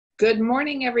Good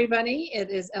morning, everybody.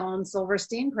 It is Ellen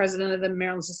Silverstein, President of the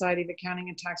Maryland Society of Accounting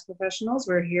and Tax Professionals.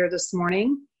 We're here this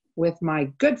morning with my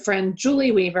good friend, Julie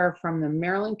Weaver from the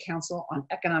Maryland Council on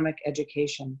Economic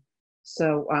Education.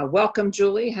 So welcome,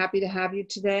 Julie. Happy to have you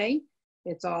today.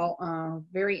 It's all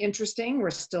very interesting.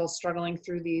 We're still struggling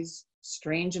through these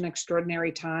strange and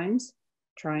extraordinary times,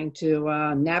 trying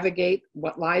to navigate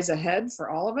what lies ahead for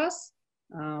all of us.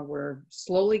 We're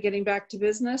slowly getting back to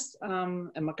business, and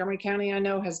Montgomery County, I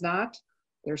know, has not.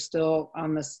 They're still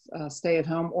on the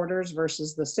stay-at-home orders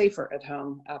versus the safer at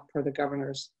home per the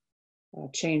governor's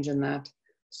change in that.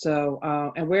 So,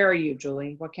 and where are you,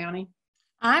 Julie? What county?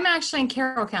 I'm actually in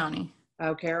Carroll County.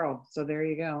 Oh, Carroll. So there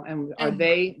you go. And are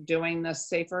they doing the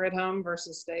safer at home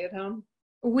versus stay at home?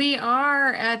 We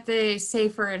are at the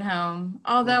safer at home,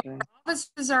 although Okay. our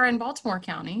offices are in Baltimore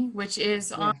County, which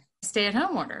is on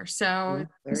stay-at-home order. So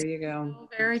there you go.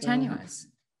 Very tenuous.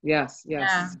 Yes.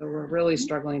 Yeah. So we're really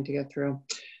struggling to get through.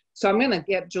 So I'm going to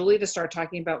get Julie to start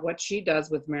talking about what she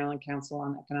does with Maryland Council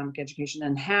on Economic Education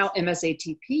and how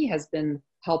MSATP has been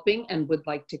helping and would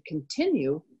like to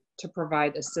continue to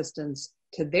provide assistance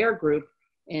to their group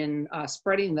in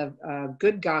spreading the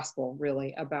good gospel,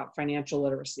 really, about financial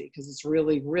literacy, because it's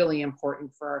really, really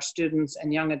important for our students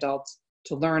and young adults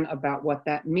to learn about what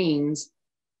that means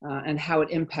and how it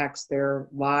impacts their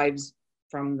lives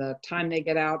from the time they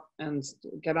get out and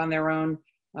get on their own,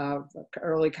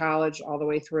 early college, all the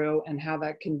way through, and how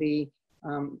that can be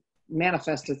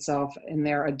manifest itself in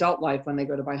their adult life when they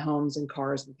go to buy homes and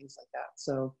cars and things like that.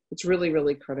 So it's really,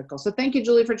 really critical. So thank you,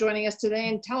 Julie, for joining us today,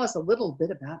 and tell us a little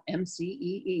bit about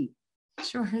MCEE.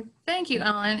 Sure. Thank you,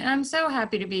 Ellen. I'm so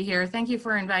happy to be here. Thank you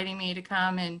for inviting me to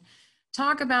come and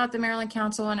talk about the Maryland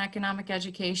Council on Economic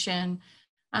Education.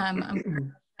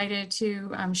 I'm excited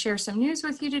to share some news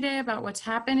with you today about what's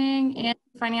happening in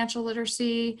financial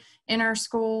literacy in our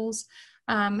schools,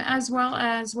 as well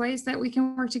as ways that we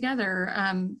can work together.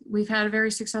 We've had a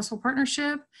very successful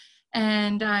partnership,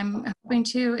 and I'm hoping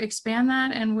to expand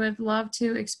that and would love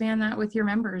to expand that with your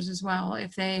members as well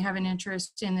if they have an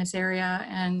interest in this area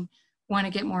and want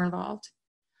to get more involved.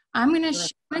 I'm going to share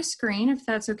my screen if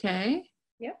that's okay.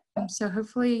 Yep. So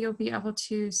hopefully you'll be able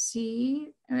to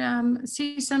see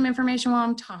some information while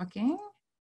I'm talking.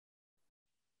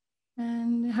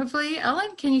 And hopefully,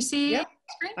 Ellen, can you see the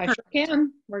screen? I sure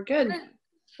can. We're good.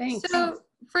 Thanks. So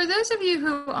for those of you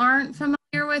who aren't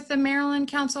familiar with the Maryland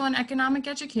Council on Economic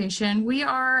Education, we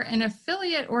are an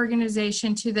affiliate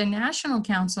organization to the National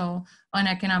Council on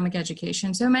Economic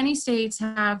Education. So many states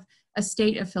have a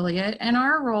state affiliate, and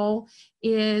our role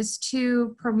is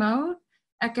to promote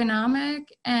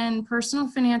economic and personal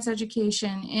finance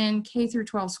education in K through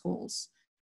 12 schools.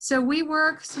 So we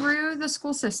work through the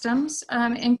school systems,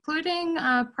 including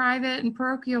private and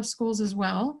parochial schools as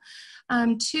well,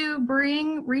 to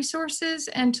bring resources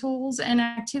and tools and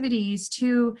activities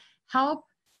to help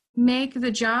make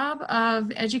the job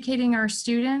of educating our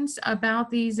students about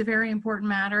these very important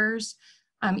matters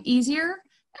easier.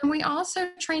 And we also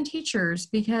train teachers,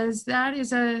 because that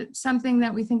is something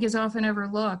that we think is often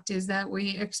overlooked, is that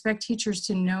we expect teachers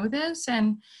to know this.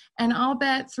 And I'll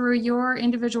bet through your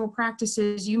individual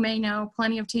practices, you may know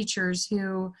plenty of teachers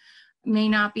who may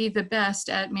not be the best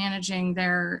at managing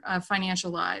their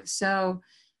financial lives. So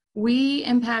we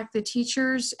impact the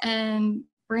teachers and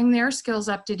bring their skills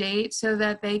up to date so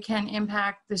that they can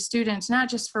impact the students, not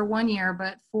just for 1 year,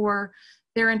 but for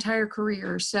their entire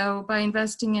career. So by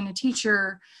investing in a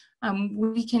teacher,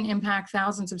 we can impact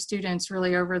thousands of students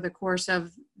really over the course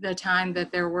of the time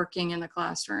that they're working in the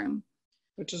classroom.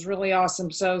 Which is really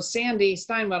awesome. So Sandy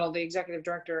Steinwettle, the executive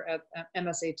director at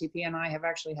MSATP, and I have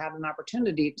actually had an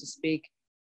opportunity to speak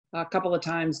a couple of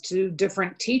times to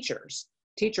different teacher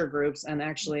groups, and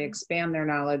actually expand their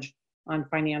knowledge on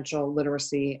financial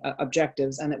literacy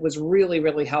objectives. And it was really,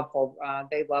 really helpful.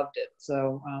 They loved it.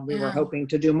 So we were hoping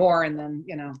to do more. And then,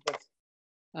 with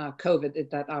COVID,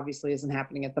 that obviously isn't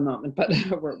happening at the moment, but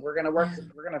we're going to work,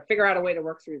 we're going to figure out a way to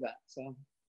work through that. So.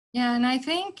 Yeah, and I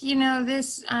think,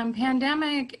 this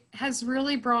pandemic has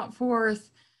really brought forth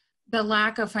the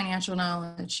lack of financial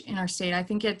knowledge in our state. I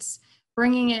think it's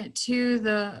bringing it to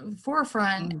the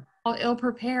forefront, how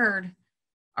ill-prepared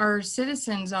our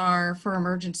citizens are for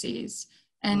emergencies.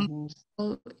 And,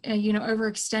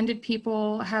 overextended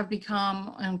people have become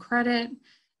on credit,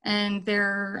 and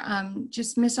they're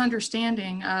just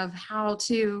misunderstanding of how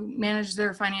to manage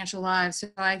their financial lives. So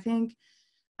I think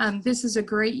this is a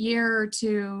great year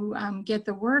to get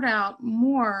the word out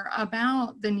more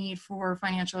about the need for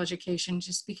financial education,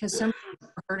 just because so many people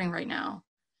are hurting right now.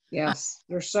 Yes,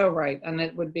 you're so right. And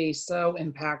it would be so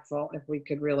impactful if we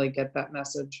could really get that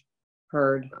message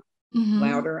heard.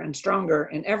 louder and stronger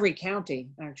in every county,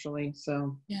 actually.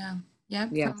 So Yeah. Yep.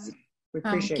 yes, we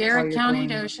From appreciate all Garrett you're County to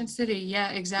doing. Ocean City.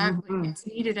 Yeah, exactly. Mhm. It's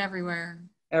needed everywhere.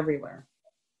 Everywhere.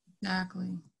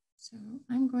 Exactly. So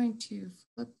I'm going to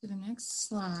flip to the next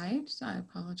slide. I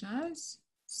apologize.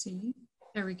 See,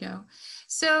 there we go.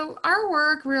 So our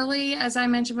work really, as I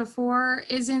mentioned before,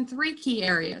 is in three key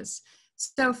areas.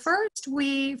 So first,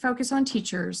 we focus on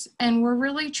teachers, and we're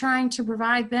really trying to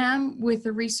provide them with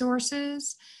the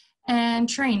resources and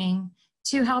training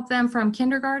to help them from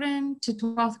kindergarten to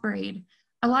 12th grade.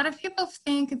 A lot of people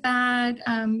think that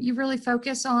you really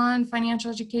focus on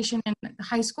financial education in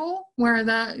high school, where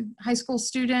the high school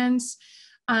students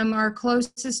are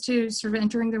closest to sort of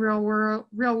entering the real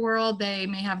world. They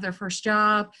may have their first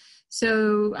job.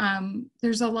 So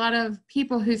there's a lot of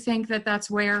people who think that that's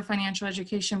where financial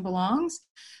education belongs.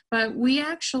 But we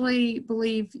actually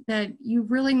believe that you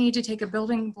really need to take a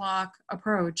building block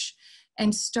approach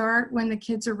and start when the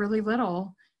kids are really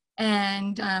little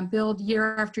and build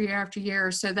year after year after year,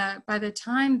 so that by the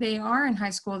time they are in high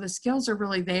school, the skills are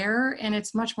really there and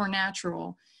it's much more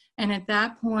natural. And at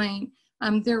that point,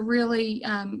 they're really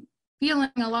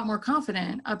feeling a lot more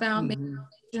confident about making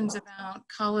decisions about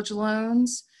college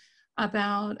loans,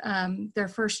 about their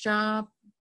first job,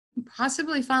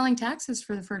 possibly filing taxes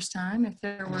for the first time if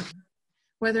they're working,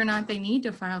 whether or not they need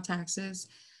to file taxes.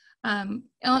 On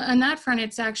that front,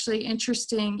 it's actually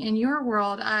interesting. In your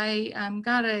world, I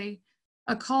got a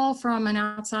call from an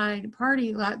outside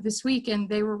party this week, and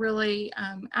they were really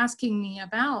asking me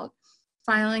about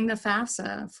filing the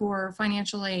FAFSA for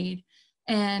financial aid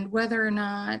and whether or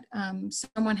not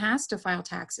someone has to file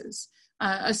taxes,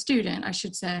 a student, I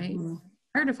should say,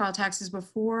 required to file taxes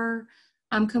before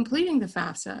completing the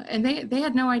FAFSA. And they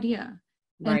had no idea.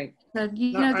 Right.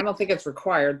 And I don't think it's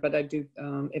required, but I do.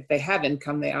 If they have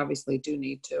income, they obviously do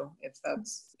need to, if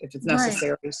it's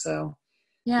necessary. Right. So,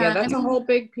 yeah, that's a whole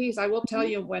big piece. I will tell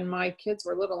you, when my kids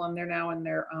were little, and they're now in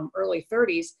their early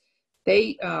 30s,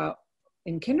 they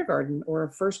in kindergarten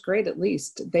or first grade at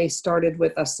least, they started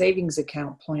with a savings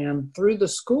account plan through the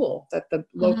school that the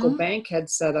local bank had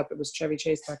set up. It was Chevy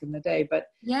Chase back in the day, but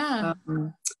yeah.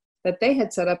 That they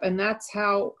had set up, and that's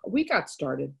how we got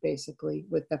started, basically,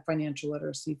 with the financial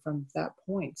literacy from that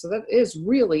point. So that is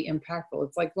really impactful.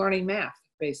 It's like learning math,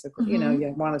 basically. You know,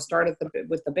 you want to start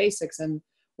with the basics and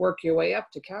work your way up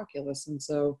to calculus. And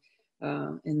so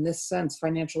in this sense,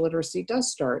 financial literacy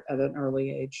does start at an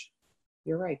early age.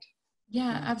 You're right.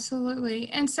 Yeah, absolutely.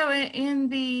 And so in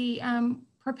the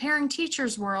preparing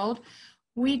teachers world,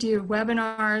 we do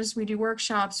webinars, we do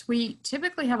workshops. We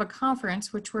typically have a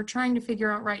conference, which we're trying to figure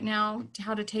out right now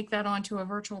how to take that onto a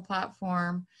virtual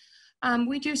platform.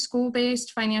 We do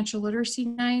school-based financial literacy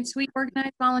nights. We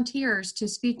organize volunteers to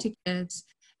speak to kids.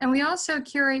 And we also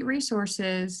curate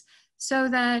resources so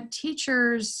that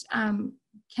teachers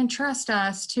can trust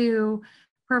us to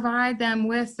provide them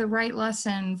with the right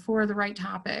lesson for the right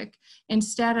topic,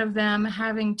 instead of them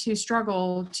having to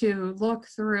struggle to look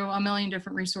through a million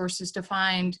different resources to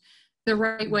find the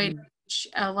right way to teach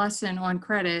a lesson on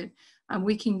credit.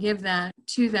 We can give that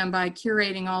to them by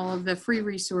curating all of the free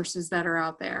resources that are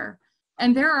out there.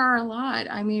 And there are a lot.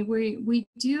 I mean, we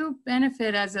do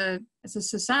benefit as a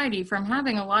society from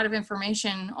having a lot of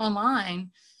information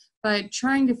online, but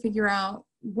trying to figure out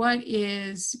what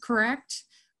is correct,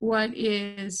 what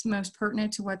is most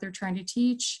pertinent to what they're trying to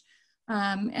teach,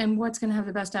 and what's going to have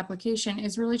the best application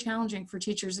is really challenging for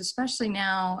teachers, especially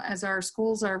now as our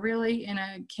schools are really in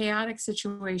a chaotic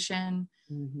situation,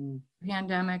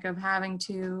 pandemic, of having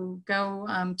to go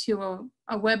to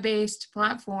a web-based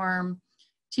platform.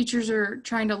 Teachers are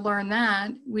trying to learn that.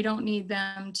 We don't need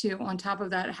them to, on top of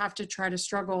that, have to try to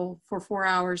struggle for 4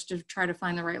 hours to try to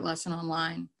find the right lesson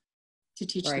online to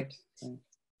teach. Right.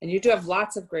 And you do have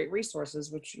lots of great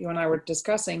resources, which you and I were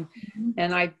discussing.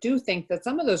 And I do think that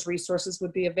some of those resources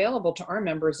would be available to our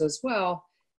members as well,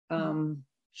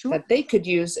 that they could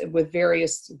use with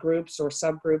various groups or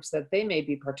subgroups that they may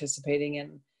be participating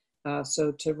in.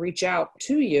 So to reach out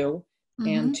to you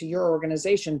and to your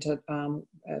organization, to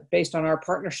based on our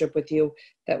partnership with you,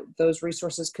 that those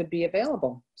resources could be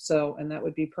available. So, and that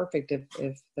would be perfect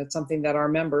if that's something that our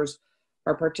members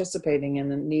are participating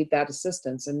in and need that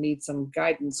assistance and need some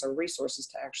guidance or resources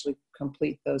to actually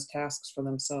complete those tasks for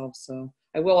themselves. So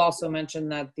I will also mention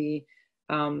that the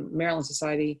Maryland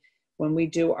Society, when we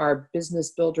do our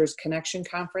Business Builders Connection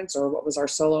Conference, or what was our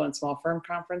Solo and Small Firm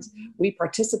Conference, we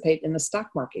participate in the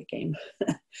stock market game.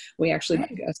 We actually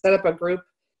set up a group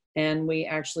and we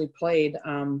actually played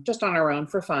just on our own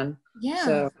for fun. Yeah.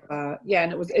 So yeah,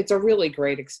 and it's a really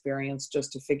great experience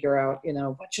just to figure out, you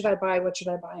know, what should I buy,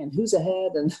 and who's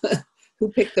ahead, and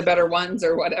who picked the better ones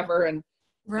or whatever. And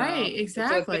Right, so it's been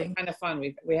exactly. kind of fun.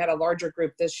 We had a larger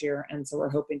group this year, and so we're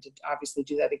hoping to obviously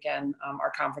do that again.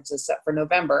 Our conference is set for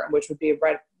November, which would be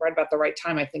right about the right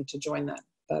time, I think, to join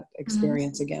that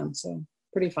experience again. So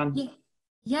pretty fun. Yeah.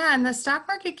 Yeah, and the stock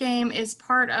market game is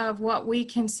part of what we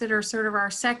consider sort of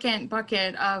our second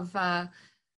bucket of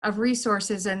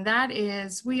resources, and that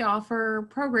is we offer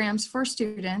programs for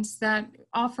students that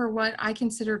offer what I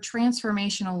consider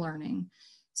transformational learning.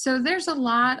 So there's a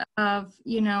lot of,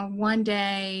 one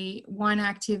day, one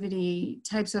activity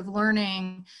types of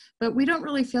learning, but we don't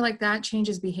really feel like that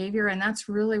changes behavior, and that's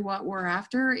really what we're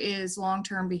after is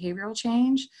long-term behavioral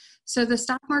change. So the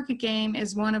stock market game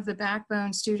is one of the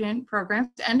backbone student programs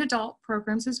and adult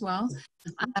programs as well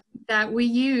that we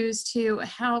use to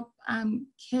help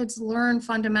kids learn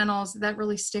fundamentals that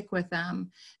really stick with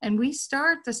them. And we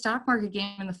start the stock market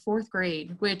game in the 4th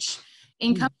grade, which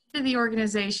in coming to the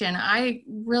organization, I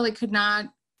really could not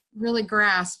really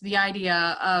grasp the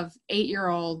idea of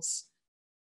 8-year-olds,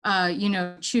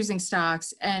 choosing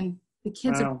stocks, and the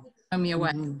kids have blown me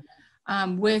away.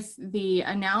 With the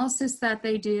analysis that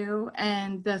they do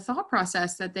and the thought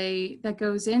process that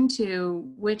goes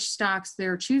into which stocks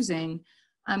they're choosing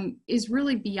is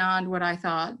really beyond what I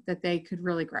thought that they could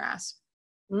really grasp.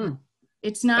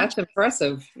 It's not. That's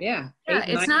impressive. Yeah. Yeah,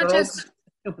 it's not just.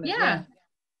 Yeah.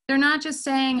 They're not just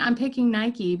saying I'm picking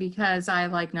Nike because I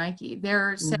like Nike.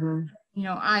 They're saying,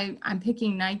 I'm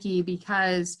picking Nike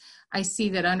because I see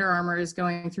that Under Armour is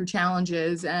going through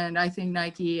challenges and I think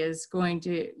Nike is going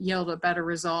to yield a better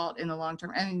result in the long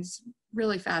term. And it's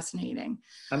really fascinating.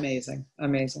 Amazing.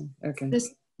 Okay.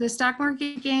 The stock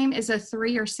market game is a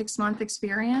 3 or 6 month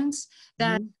experience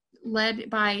that led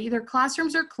by either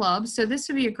classrooms or clubs. So this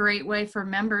would be a great way for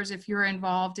members, if you're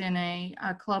involved in a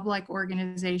club-like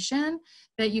organization,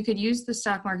 that you could use the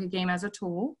stock market game as a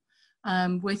tool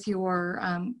with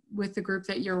the group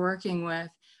that you're working with.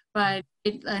 But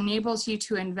it enables you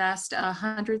to invest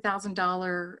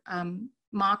 $100,000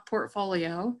 mock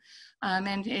portfolio,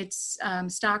 and it's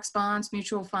stocks, bonds,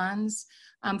 mutual funds.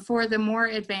 For the more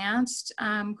advanced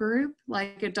group,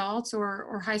 like adults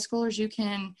or high schoolers, you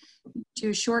can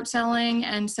do short selling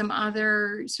and some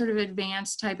other sort of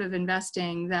advanced type of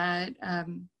investing that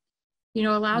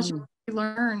allows you to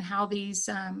learn how these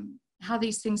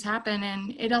things happen,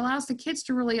 and it allows the kids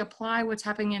to really apply what's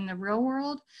happening in the real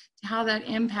world to how that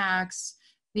impacts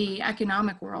the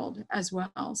economic world as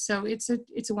well. So it's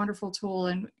a wonderful tool,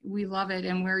 and we love it,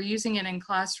 and we're using it in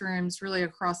classrooms really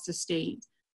across the state.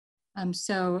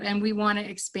 And we want to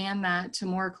expand that to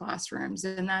more classrooms,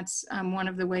 and that's one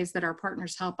of the ways that our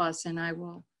partners help us, and I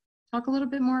will talk a little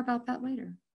bit more about that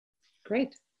later.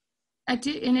 Great.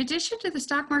 In addition to the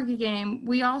stock market game,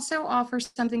 we also offer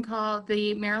something called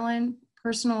the Maryland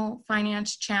Personal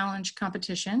Finance Challenge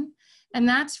Competition, and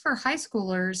that's for high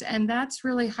schoolers, and that's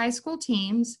really high school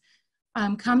teams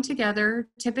come together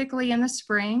typically in the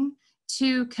spring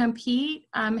to compete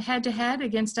head-to-head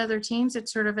against other teams.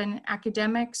 It's sort of an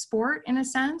academic sport in a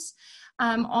sense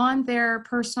on their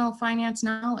personal finance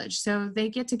knowledge. So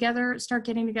they start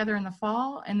getting together in the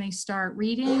fall, and they start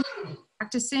reading,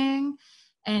 practicing,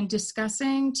 and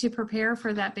discussing to prepare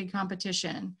for that big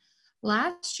competition.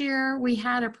 Last year, we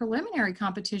had a preliminary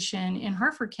competition in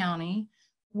Harford County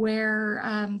where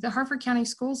the Harford County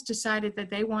schools decided that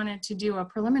they wanted to do a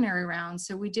preliminary round.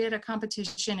 So we did a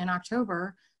competition in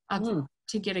October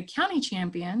to get a county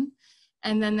champion,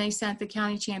 and then they sent the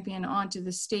county champion on to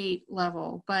the state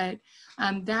level. But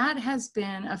that has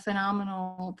been a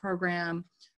phenomenal program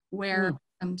where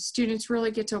students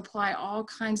really get to apply all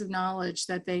kinds of knowledge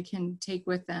that they can take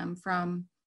with them, from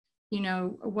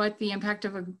what the impact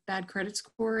of a bad credit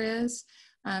score is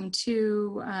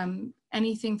to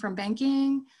anything from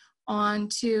banking on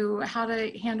to how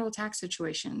to handle tax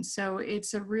situations. So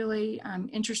it's a really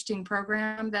interesting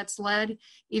program that's led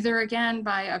either, again,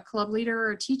 by a club leader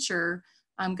or a teacher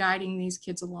guiding these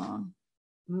kids along.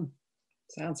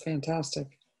 Sounds fantastic.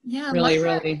 Yeah.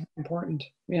 Really important.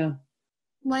 Yeah.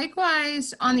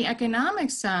 Likewise, on the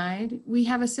economics side, we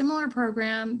have a similar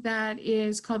program that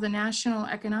is called the National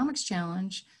Economics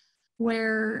Challenge,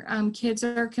 where kids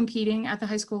are competing at the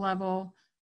high school level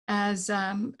as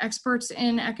experts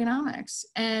in economics.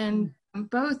 And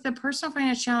both the Personal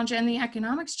Finance Challenge and the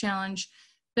Economics Challenge,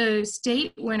 the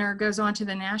state winner goes on to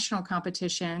the national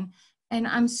competition. And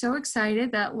I'm so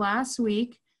excited that last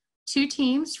week, 2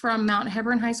 teams from Mount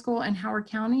Hebron High School and Howard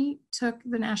County took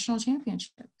the national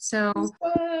championship. So,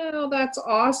 wow, that's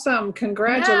awesome.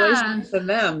 Congratulations to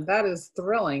them. That is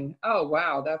thrilling. Oh,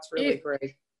 wow. That's really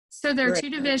great. So there are 2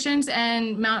 divisions,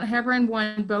 and Mount Hebron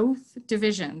won both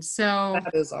divisions. So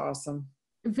that is awesome.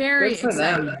 Very good for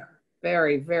exciting. them.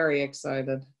 Very, very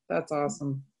excited. That's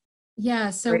awesome. Yeah,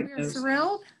 so Great we're news.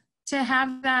 thrilled to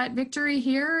have that victory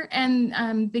here.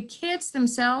 And the kids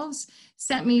themselves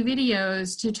sent me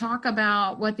videos to talk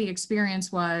about what the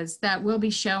experience was that we'll be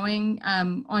showing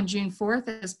on June 4th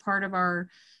as part of our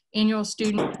annual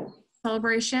student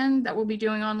celebration that we'll be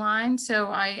doing online. So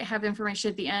I have information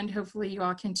at the end. Hopefully you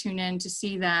all can tune in to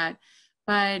see that.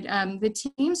 But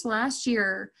the teams last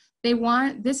year, they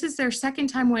won, this is their second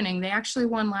time winning. They actually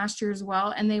won last year as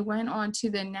well. And they went on to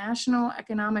the National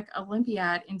Economic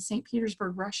Olympiad in St.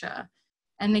 Petersburg, Russia.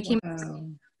 And they came. Wow.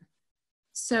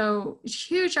 So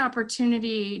huge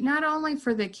opportunity, not only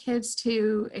for the kids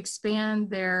to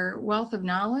expand their wealth of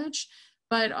knowledge,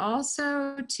 but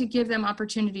also to give them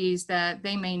opportunities that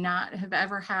they may not have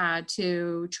ever had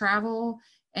to travel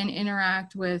and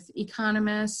interact with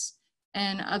economists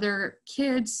and other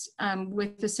kids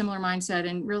with a similar mindset,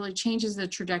 and really changes the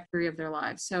trajectory of their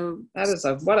lives. So That is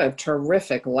what a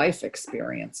terrific life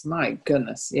experience. My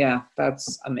goodness. Yeah,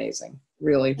 that's amazing.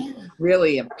 Really,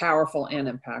 really powerful and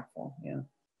impactful. Yeah.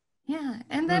 Yeah.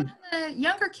 And then on the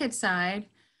younger kid side,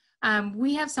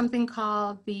 we have something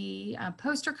called the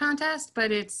poster contest,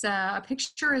 but it's a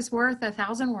picture is worth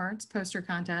 1,000 words poster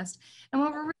contest. And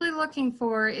what we're really looking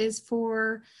for is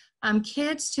for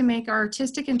kids to make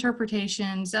artistic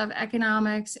interpretations of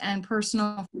economics and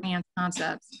personal finance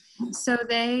concepts. So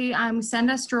they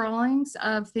send us drawings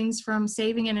of things from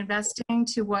saving and investing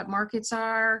to what markets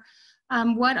are,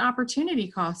 what opportunity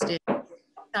cost is,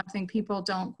 something people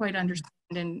don't quite understand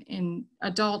in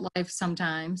adult life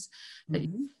sometimes.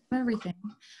 Everything.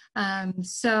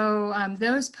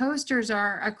 Those posters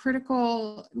are a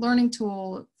critical learning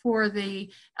tool for the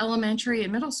elementary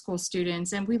and middle school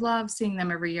students, and we love seeing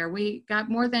them every year. We got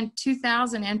more than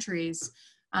 2,000 entries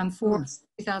for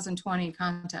the 2020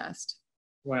 contest.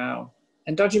 Wow.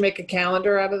 And don't you make a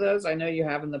calendar out of those? I know you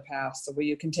have in the past. So will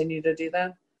you continue to do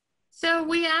that? So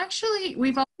we've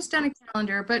always done a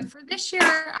calendar, but for this year,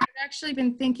 I've actually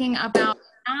been thinking about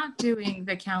not doing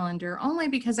the calendar, only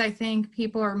because I think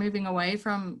people are moving away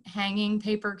from hanging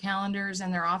paper calendars in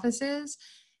their offices.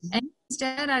 And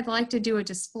instead, I'd like to do a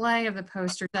display of the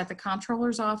posters at the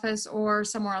comptroller's office or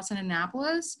somewhere else in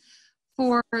Annapolis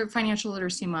for Financial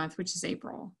Literacy Month, which is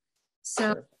April.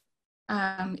 So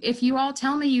if you all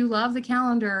tell me you love the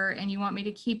calendar and you want me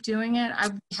to keep doing it,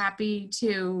 I'd be happy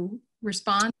to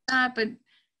respond to that. But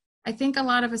I think a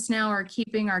lot of us now are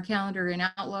keeping our calendar in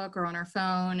Outlook or on our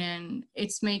phone, and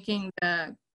it's making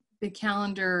the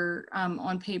calendar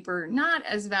on paper not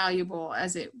as valuable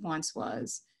as it once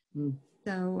was.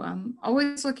 So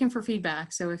always looking for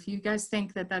feedback. So if you guys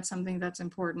think that that's something that's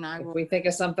important, I will. If we think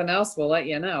of something else, we'll let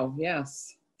you know.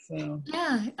 Yes. So.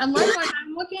 Yeah, and likewise,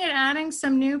 I'm looking at adding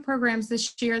some new programs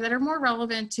this year that are more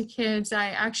relevant to kids. I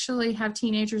actually have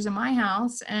teenagers in my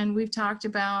house, and we've talked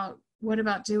about what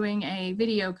about doing a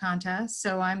video contest.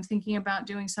 So I'm thinking about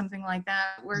doing something like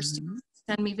that, where students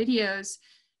send me videos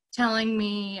telling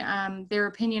me their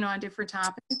opinion on different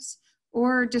topics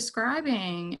or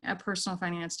describing a personal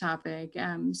finance topic,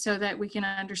 so that we can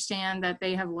understand that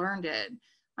they have learned it.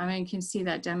 I mean, can see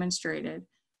that demonstrated.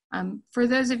 For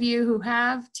those of you who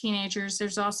have teenagers,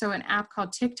 there's also an app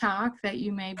called TikTok that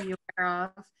you may be aware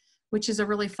of, which is a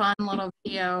really fun little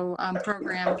video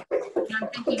program. And I'm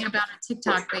thinking about a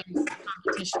TikTok-based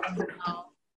competition as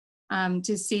well,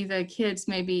 to see the kids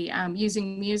maybe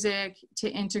using music to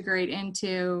integrate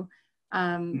into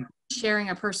sharing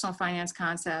a personal finance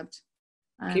concept.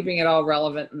 Keeping it all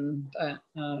relevant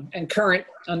and current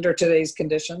under today's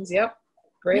conditions. Yep.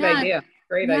 Great idea.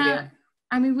 Great idea.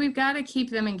 I mean, we've got to keep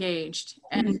them engaged,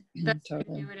 and the best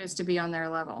Totally. way to do it is to be on their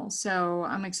level. So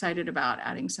I'm excited about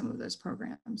adding some of those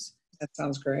programs. That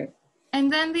sounds great. And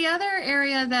then the other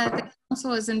area that the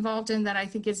council is involved in that I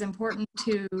think is important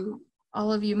to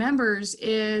all of you members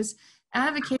is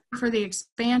advocating for the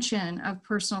expansion of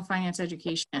personal finance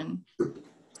education,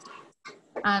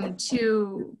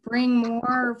 to bring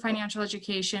more financial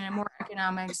education and more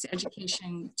economics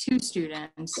education to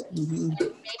students, and make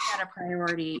that a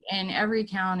priority in every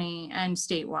county and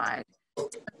statewide. So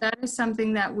that is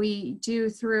something that we do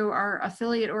through our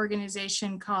affiliate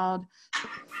organization called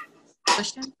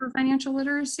Coalition for Financial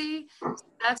Literacy.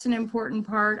 That's an important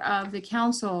part of the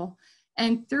council.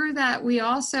 And through that, we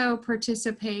also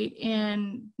participate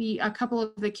in a couple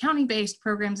of the county-based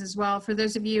programs as well. For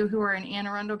those of you who are in Anne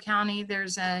Arundel County,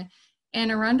 there's a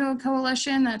Anne Arundel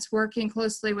Coalition that's working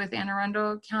closely with Anne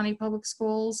Arundel County Public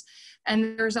Schools.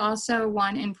 And there's also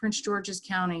one in Prince George's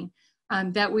County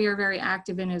that we are very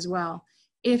active in as well.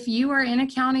 If you are in a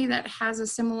county that has a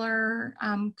similar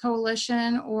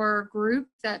coalition or group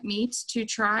that meets to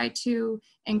try to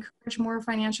encourage more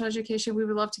financial education, we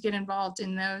would love to get involved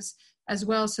in those as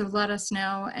well. So let us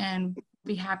know, and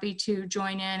be happy to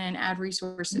join in and add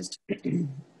resources.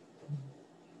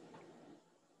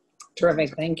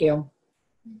 Terrific, thank you.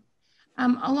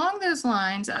 Along those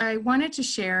lines, I wanted to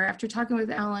share, after talking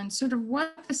with Ellen, sort of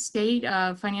what the state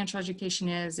of financial education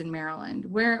is in Maryland.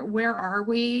 Where are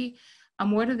we?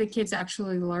 What are the kids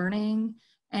actually learning?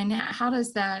 And how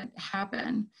does that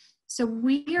happen? So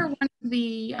we are one of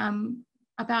the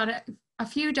about a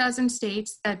few dozen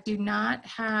states that do not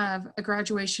have a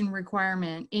graduation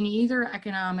requirement in either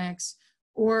economics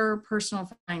or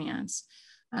personal finance.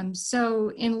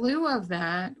 So in lieu of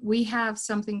that, we have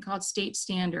something called state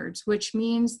standards, which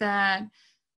means that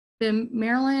the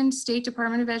Maryland State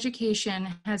Department of Education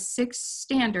has 6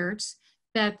 standards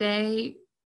that they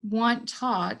want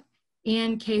taught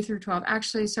in K through 12.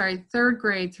 Actually, sorry, 3rd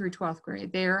grade through 12th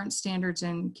grade. They aren't standards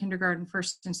in kindergarten,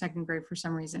 1st and 2nd grade for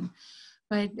some reason.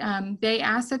 But they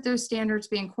ask that those standards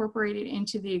be incorporated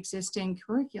into the existing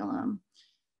curriculum.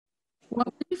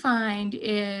 What we find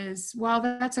is, while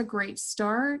that's a great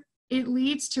start, it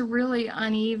leads to really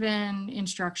uneven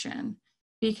instruction,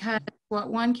 because what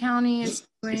one county is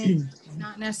doing is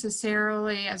not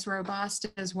necessarily as robust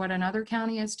as what another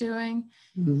county is doing.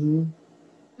 Mm-hmm.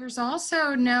 There's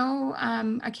also no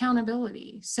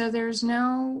accountability. So there's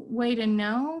no way to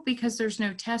know, because there's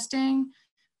no testing,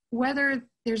 whether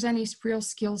there's any real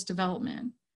skills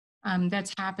development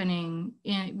that's happening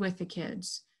with the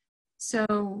kids.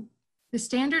 So the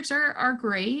standards are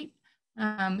great,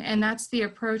 and that's the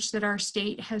approach that our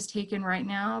state has taken right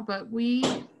now, but we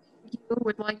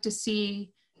would like to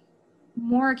see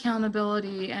more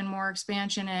accountability and more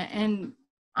expansion. And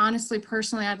honestly,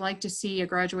 personally, I'd like to see a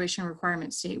graduation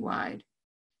requirement statewide.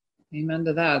 Amen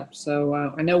to that. So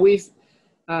I know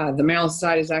the Maryland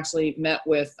Society has actually met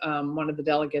with one of the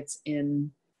delegates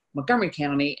in Montgomery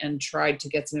County and tried to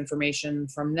get some information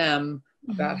from them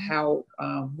about how,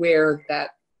 where that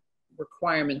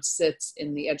requirement sits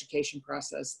in the education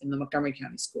process in the Montgomery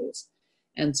County schools.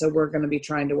 And so we're going to be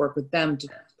trying to work with them to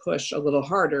push a little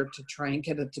harder to try and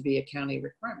get it to be a county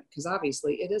requirement, because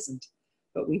obviously it isn't.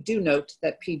 But we do note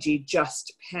that PG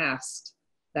just passed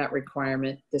that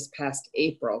requirement this past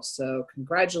April. So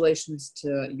congratulations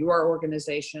to your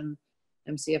organization,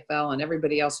 MCFL, and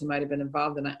everybody else who might have been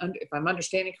involved. And if I'm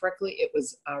understanding correctly, it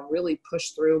was really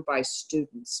pushed through by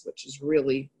students, which is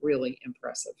really, really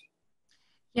impressive.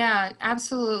 Yeah,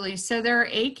 absolutely. So there are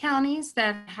 8 counties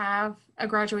that have a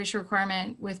graduation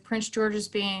requirement, with Prince George's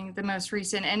being the most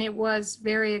recent. And it was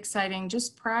very exciting.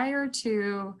 Just prior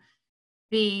to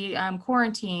the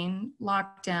quarantine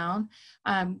lockdown,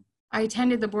 I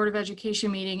attended the Board of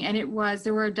Education meeting, and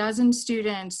there were a dozen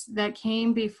students that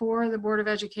came before the Board of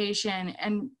Education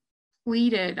and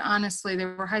pleaded, honestly,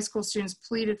 there were high school students,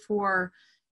 pleaded for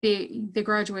the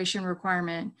graduation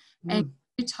requirement. And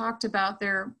they talked about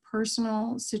their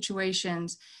personal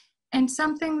situations. And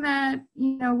something that,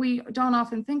 we don't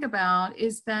often think about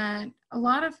is that a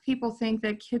lot of people think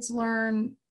that kids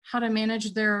learn how to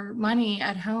manage their money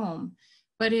at home.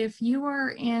 But if you are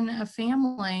in a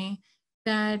family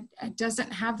that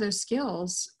doesn't have those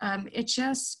skills, it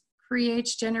just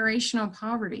creates generational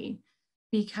poverty,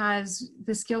 because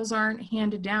the skills aren't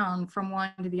handed down from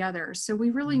one to the other. So we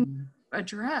really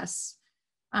address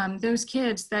those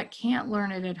kids that can't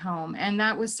learn it at home. And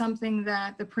that was something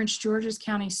that the Prince George's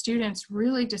County students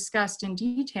really discussed in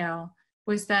detail,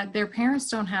 was that their parents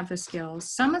don't have the skills.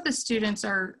 Some of the students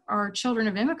are children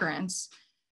of immigrants,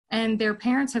 and their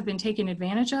parents have been taken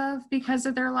advantage of because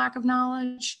of their lack of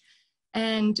knowledge.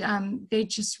 And they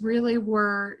just really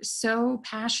were so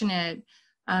passionate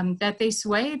that they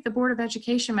swayed the Board of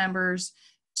Education members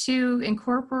to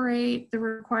incorporate the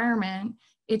requirement.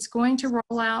 It's going to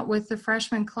roll out with the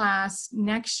freshman class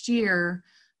next year,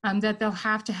 that they'll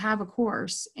have to have a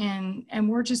course. And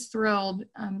we're just thrilled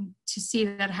to see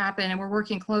that happen. And we're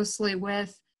working closely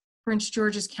with Prince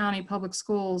George's County Public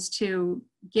Schools to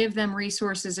give them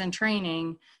resources and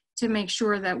training to make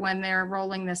sure that when they're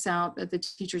rolling this out, that the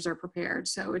teachers are prepared.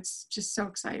 So it's just so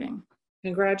exciting.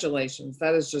 Congratulations.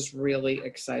 That is just really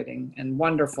exciting and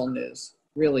wonderful news.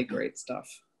 Really great stuff.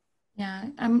 Yeah.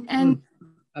 And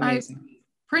amazing.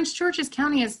 Prince George's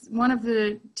County is one of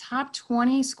the top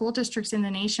 20 school districts in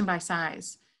the nation by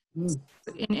size.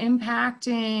 In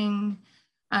impacting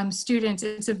students,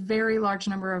 it's a very large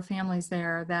number of families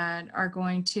there that are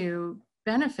going to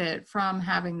benefit from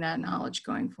having that knowledge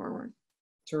going forward.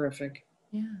 Terrific.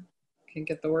 Yeah. Can't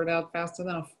get the word out fast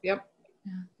enough. Yep.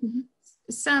 Yeah.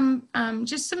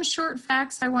 just some short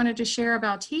facts I wanted to share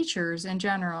about teachers in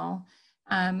general.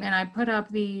 And I put up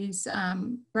these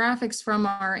graphics from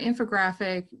our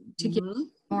infographic to give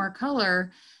more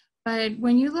color. But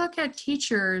when you look at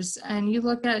teachers and you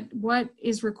look at what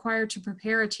is required to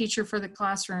prepare a teacher for the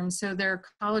classroom, so their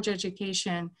college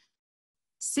education,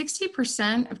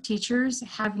 60% of teachers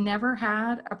have never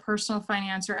had a personal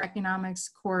finance or economics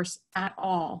course at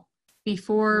all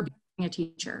before being a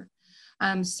teacher.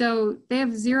 So they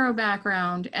have zero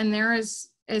background, and they're as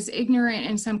ignorant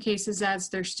in some cases as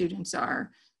their students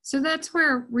are. So that's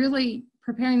where really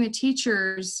preparing the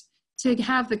teachers to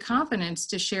have the confidence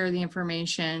to share the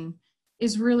information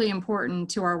is really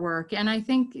important to our work. And I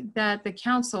think that the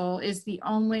council is the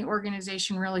only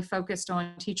organization really focused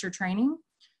on teacher training.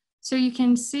 So you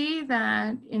can see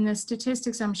that in the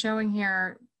statistics I'm showing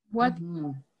here, what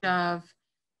of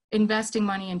investing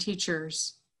money in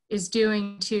teachers is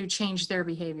doing to change their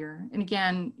behavior. And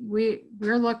again, we're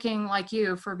looking like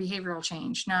you for behavioral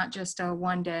change, not just a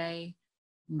one-day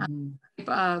type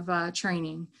of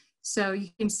training. So you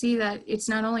can see that it's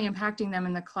not only impacting them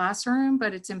in the classroom,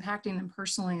 but it's impacting them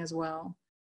personally as well.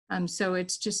 So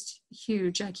it's just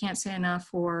huge. I can't say enough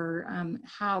for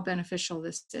how beneficial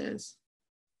this is.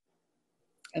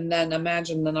 And then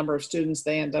imagine the number of students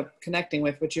they end up connecting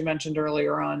with, which you mentioned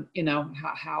earlier on, you know,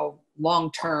 how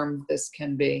long-term this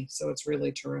can be. So it's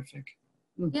really terrific.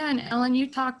 Yeah, and Ellen, you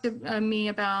talked to me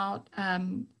about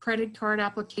credit card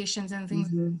applications and things.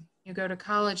 You go to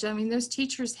college. I mean, those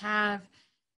teachers have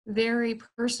very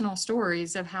personal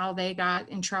stories of how they got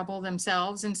in trouble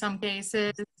themselves in some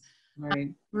cases,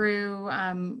 through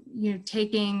you know,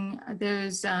 taking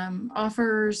those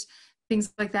offers,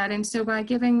 things like that. And so by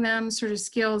giving them sort of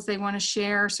skills, they want to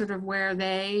share sort of where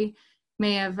they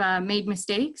may have made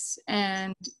mistakes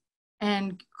and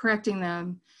correcting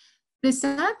them. The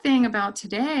sad thing about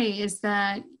today is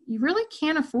that you really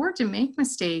can't afford to make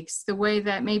mistakes the way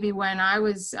that maybe when I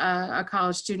was a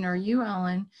college student, or you,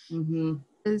 Ellen,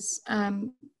 is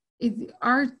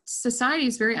our society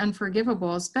is very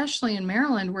unforgivable, especially in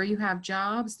Maryland, where you have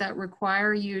jobs that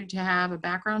require you to have a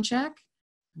background check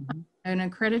and a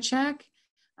credit check.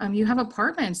 You have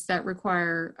apartments that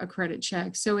require a credit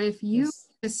check. So if you make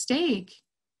a mistake,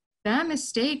 that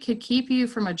mistake could keep you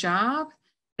from a job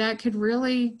that could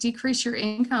really decrease your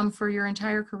income for your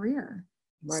entire career.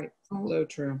 Right. So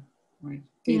true. Right.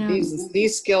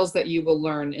 These skills that you will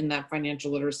learn in that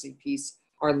financial literacy piece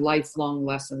are lifelong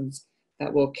lessons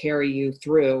that will carry you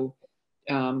through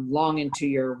long into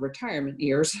your retirement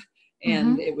years.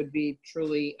 And it would be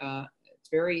truly, it's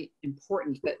very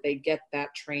important that they get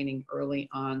that training early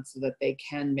on so that they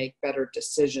can make better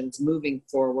decisions moving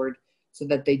forward, so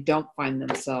that they don't find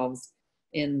themselves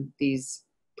in these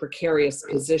precarious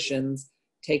positions,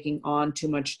 taking on too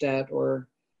much debt, or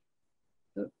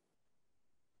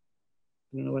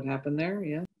I don't know what happened there.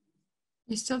 Yeah.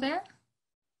 You still there?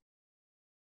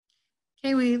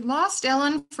 Okay, we lost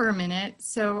Ellen for a minute,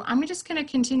 so I'm just going to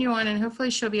continue on and hopefully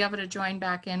she'll be able to join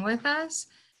back in with us.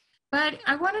 But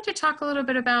I wanted to talk a little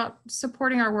bit about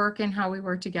supporting our work and how we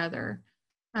work together.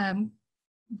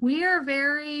 We are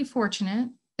very fortunate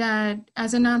that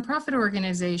as a nonprofit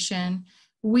organization,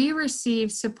 we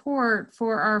receive support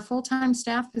for our full-time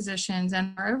staff positions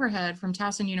and our overhead from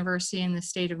Towson University in the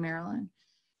state of Maryland.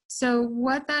 So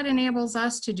what that enables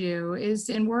us to do is,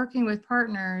 in working with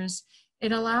partners,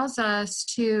 it allows us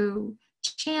to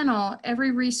channel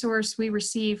every resource we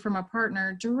receive from a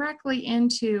partner directly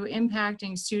into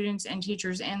impacting students and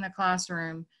teachers in the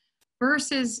classroom,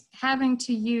 versus having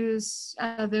to use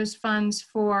those funds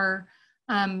for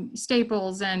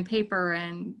staples and paper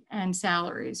and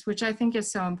salaries, which I think is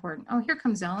so important. Oh, here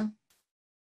comes Ellen.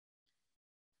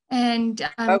 And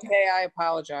okay, I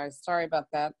apologize. Sorry about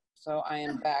that. So I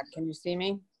am back. Can you see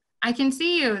me? I can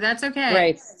see you. That's okay.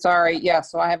 Great. Sorry. Yeah.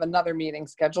 So I have another meeting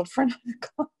scheduled for 9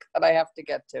 o'clock that I have to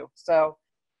get to. So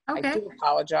I do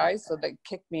apologize. So they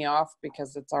kicked me off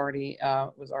because it's already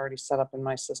was already set up in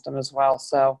my system as well.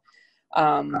 So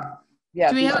yeah.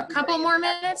 Do we have a couple more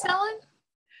minutes, Ellen?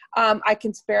 I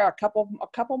can spare a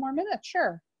couple more minutes.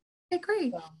 Sure. Okay,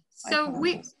 great. So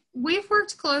we've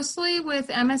worked closely with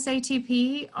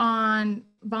MSATP on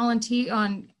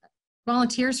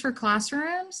volunteers for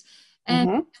classrooms,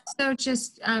 and so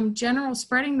just general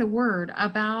spreading the word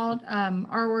about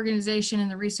our organization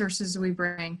and the resources we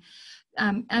bring.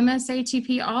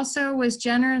 MSATP also was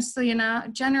generous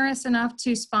enough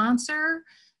to sponsor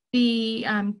the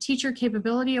Teacher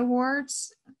Capability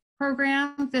Awards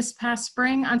program this past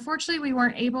spring. Unfortunately, we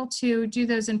weren't able to do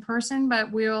those in person,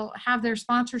 but we'll have their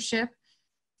sponsorship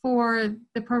for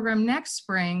the program next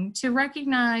spring to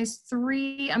recognize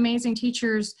 3 amazing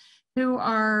teachers who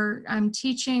are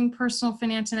teaching personal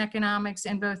finance and economics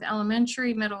in both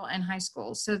elementary, middle, and high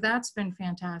schools. So that's been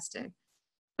fantastic.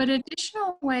 But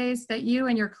additional ways that you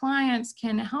and your clients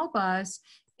can help us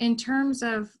in terms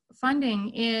of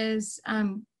funding is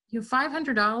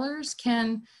 $500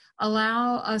 can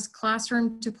allow us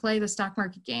Classroom to play the stock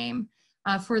market game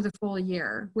for the full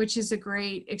year, which is a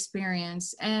great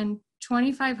experience. And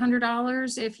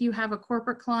 $2,500 if you have a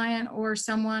corporate client or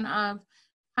someone of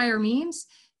higher means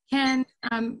can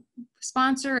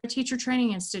sponsor a teacher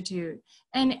training institute.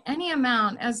 And any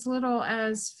amount as little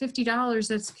as $50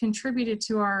 that's contributed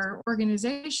to our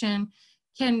organization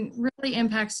can really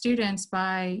impact students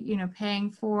by,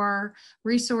 paying for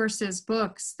resources,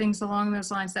 books, things along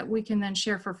those lines that we can then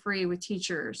share for free with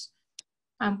teachers.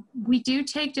 We do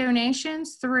take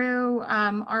donations through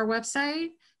our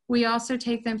website. We also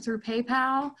take them through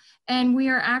PayPal, and we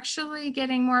are actually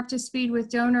getting more up to speed with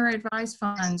donor advised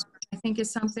funds. I think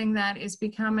is something that is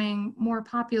becoming more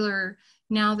popular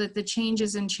now that the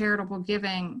changes in charitable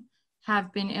giving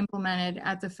have been implemented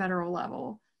at the federal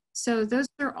level. So those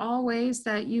are all ways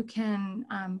that you can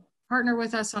partner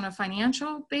with us on a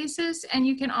financial basis, and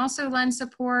you can also lend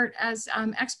support as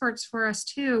experts for us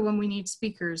too when we need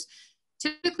speakers.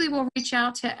 Typically we'll reach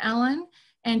out to Ellen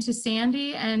and to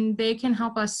Sandy, and they can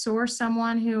help us source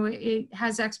someone who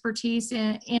has expertise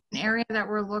in an area that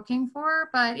we're looking for.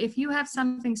 But if you have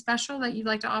something special that you'd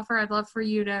like to offer, I'd love for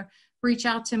you to reach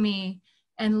out to me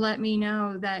and let me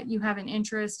know that you have an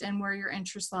interest and where your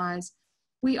interest lies.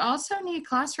 We also need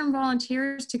classroom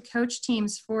volunteers to coach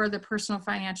teams for the Personal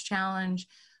Finance Challenge.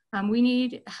 We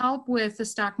need help with the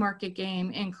stock market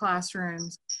game in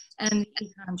classrooms and the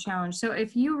Econ Challenge. So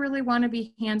if you really want to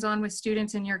be hands-on with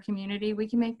students in your community, we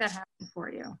can make that happen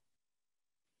for you.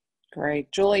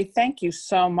 Great. Julie, thank you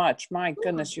so much. My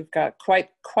goodness, you've got quite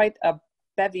a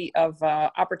bevy of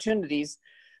opportunities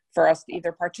for us to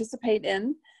either participate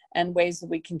in and ways that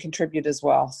we can contribute as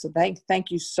well. So thank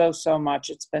you so much.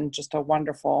 It's been just a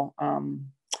wonderful,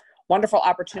 wonderful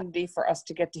opportunity for us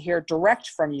to get to hear direct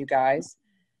from you guys.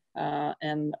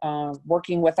 And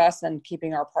working with us and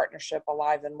keeping our partnership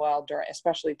alive and well,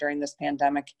 especially during this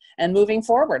pandemic and moving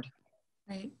forward.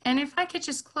 Right. And if I could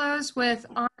just close with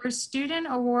our Student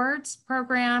Awards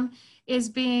program is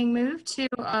being moved to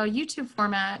a YouTube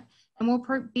format, and we'll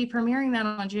be premiering that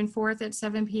on June 4th at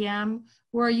 7 p.m.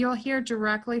 where you'll hear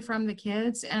directly from the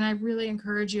kids. And I really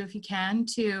encourage you, if you can,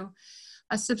 to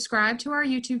subscribe to our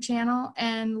YouTube channel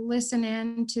and listen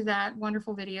in to that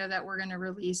wonderful video that we're going to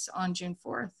release on June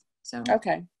 4th. So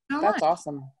okay, that's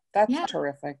awesome. That's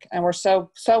terrific. And we're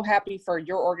so happy for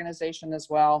your organization as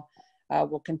well.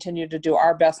 We'll continue to do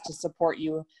our best to support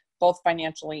you both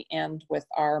financially and with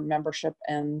our membership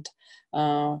and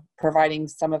providing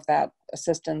some of that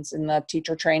assistance in the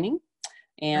teacher training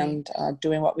and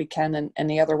doing what we can in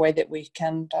any other way that we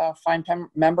can find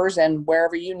members and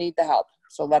wherever you need the help.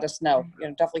 So let us know.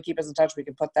 Definitely keep us in touch. We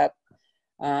can put that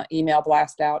email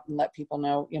blast out and let people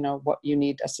know, what you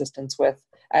need assistance with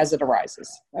as it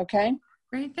arises. Okay.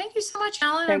 Great. Thank you so much,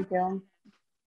 Ellen. Thank you.